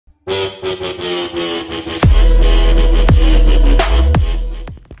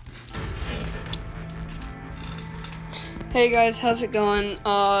Hey guys, how's it going?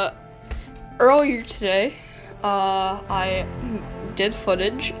 Earlier today, I did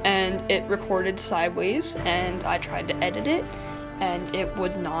footage and it recorded sideways, and I tried to edit it and it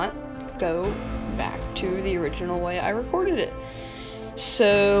would not go back to the original way I recorded it.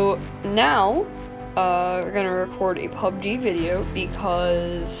 So now, we're gonna record a PUBG video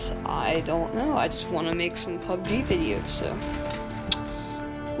because I don't know, I just want to make some PUBG videos, so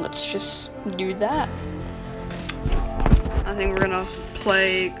let's just do that. I think we're gonna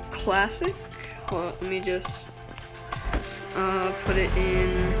play classic. Well, let me just put it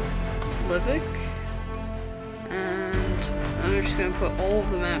in Livic, and I'm just gonna put all of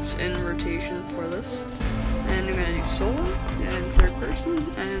the maps in rotation for this. And I'm gonna do solo and third person,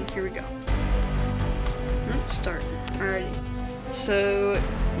 and here we go. Let's start. Alrighty. So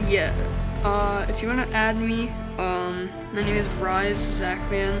yeah, if you wanna add me, my name is Rise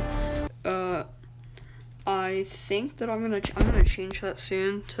Zachman. I think that I'm gonna change that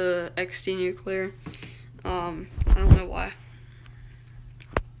soon to XD Nuclear. I don't know why.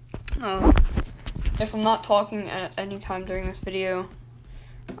 If I'm not talking at any time during this video,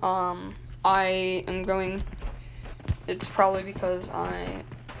 I am going. It's probably because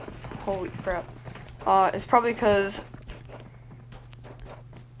holy crap. It's probably because.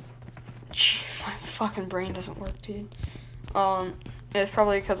 My fucking brain doesn't work, dude. It's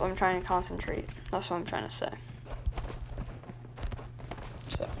probably because I'm trying to concentrate. That's what I'm trying to say.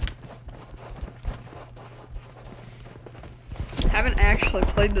 So. Haven't actually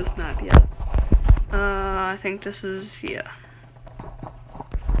played this map yet. I think this is, yeah.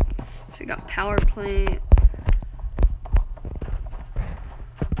 So you got power plant.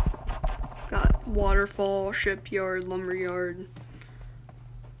 Got waterfall, shipyard, lumberyard.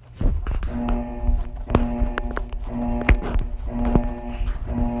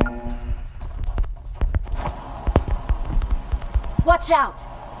 Watch out!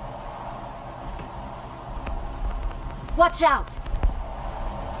 Watch out!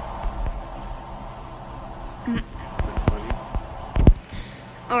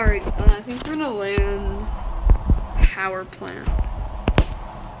 Alright, I think we're gonna land power plant.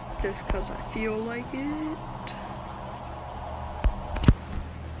 Just cause I feel like it.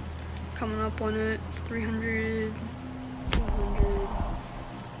 Coming up on it, 300, 200.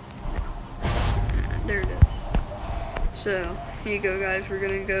 There it is. So, here you go, guys. We're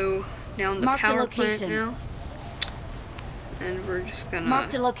gonna go down the power plant now. And we're just gonna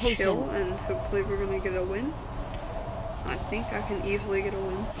chill, and hopefully we're gonna get a win. I think I can easily get a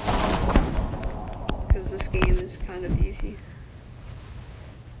win. Because this game is kind of easy.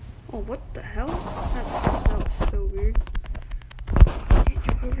 Oh, what the hell? That was so weird. I can't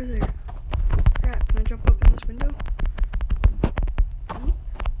jump over there. Crap, can I jump up in this window?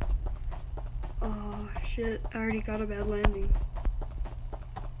 Oh, shit. I already got a bad landing.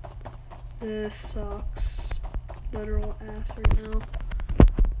 This sucks. Literal ass right now.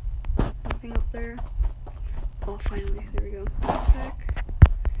 Nothing up there. Oh, finally. There we go. Back.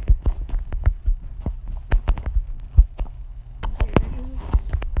 There it is.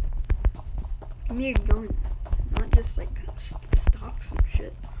 Give me a gun. Not just like stocks and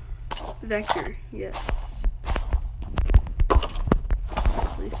shit. Vector. Yes.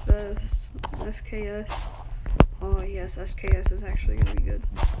 Nice vest. SKS. Oh yes, SKS is actually gonna be good.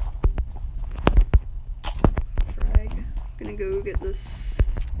 Frag. Gonna go get this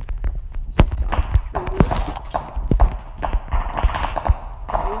stock for this.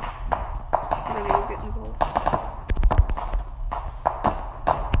 Oh. I'm gonna go get involved.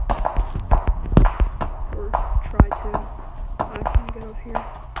 Or try to. I can get up here.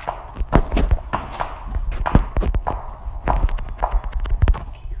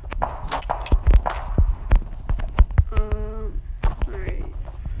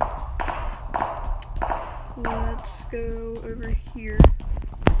 Let's go over here.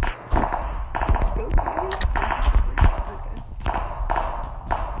 Let's go here. Okay.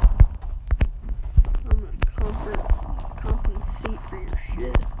 I'm gonna compensate for your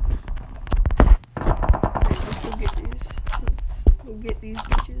shit. Okay, let's go get these. Let's go get these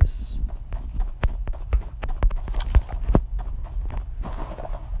bitches.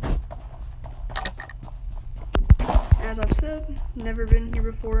 As I've said, never been here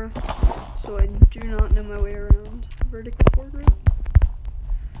before, so I do not know my way around vertical forward.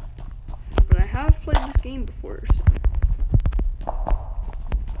 But I have played this game before, so.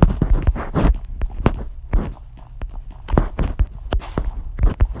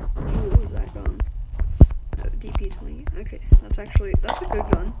 Ooh, what was that gun? Oh, DP-20. Okay, that's a good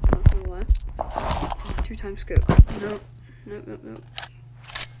gun, not gonna lie. 2x scope. Nope. Nope.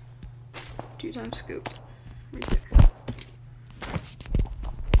 2x scope. Right there.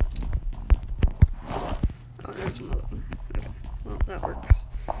 that works.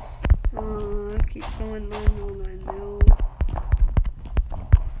 Keep going 9 mil.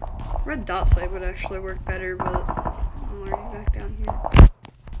 Red dot sight would actually work better, but I'm already back down here.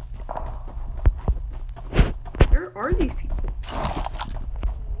 Where are these people?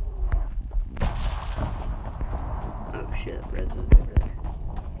 Oh shit, red's over there.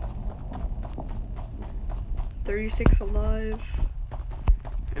 36 alive.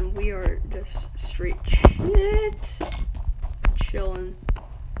 And we are just straight chilling.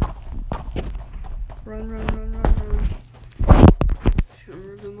 Run. Should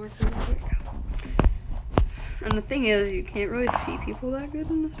remove the marker real quick. And the thing is, you can't really see people that good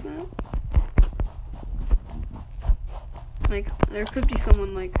in this map. Like, there could be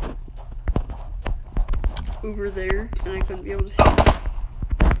someone, like, over there, and I couldn't be able to see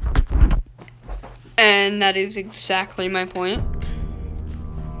them. And that is exactly my point.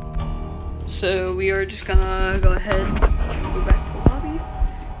 So we are just gonna go ahead and go back to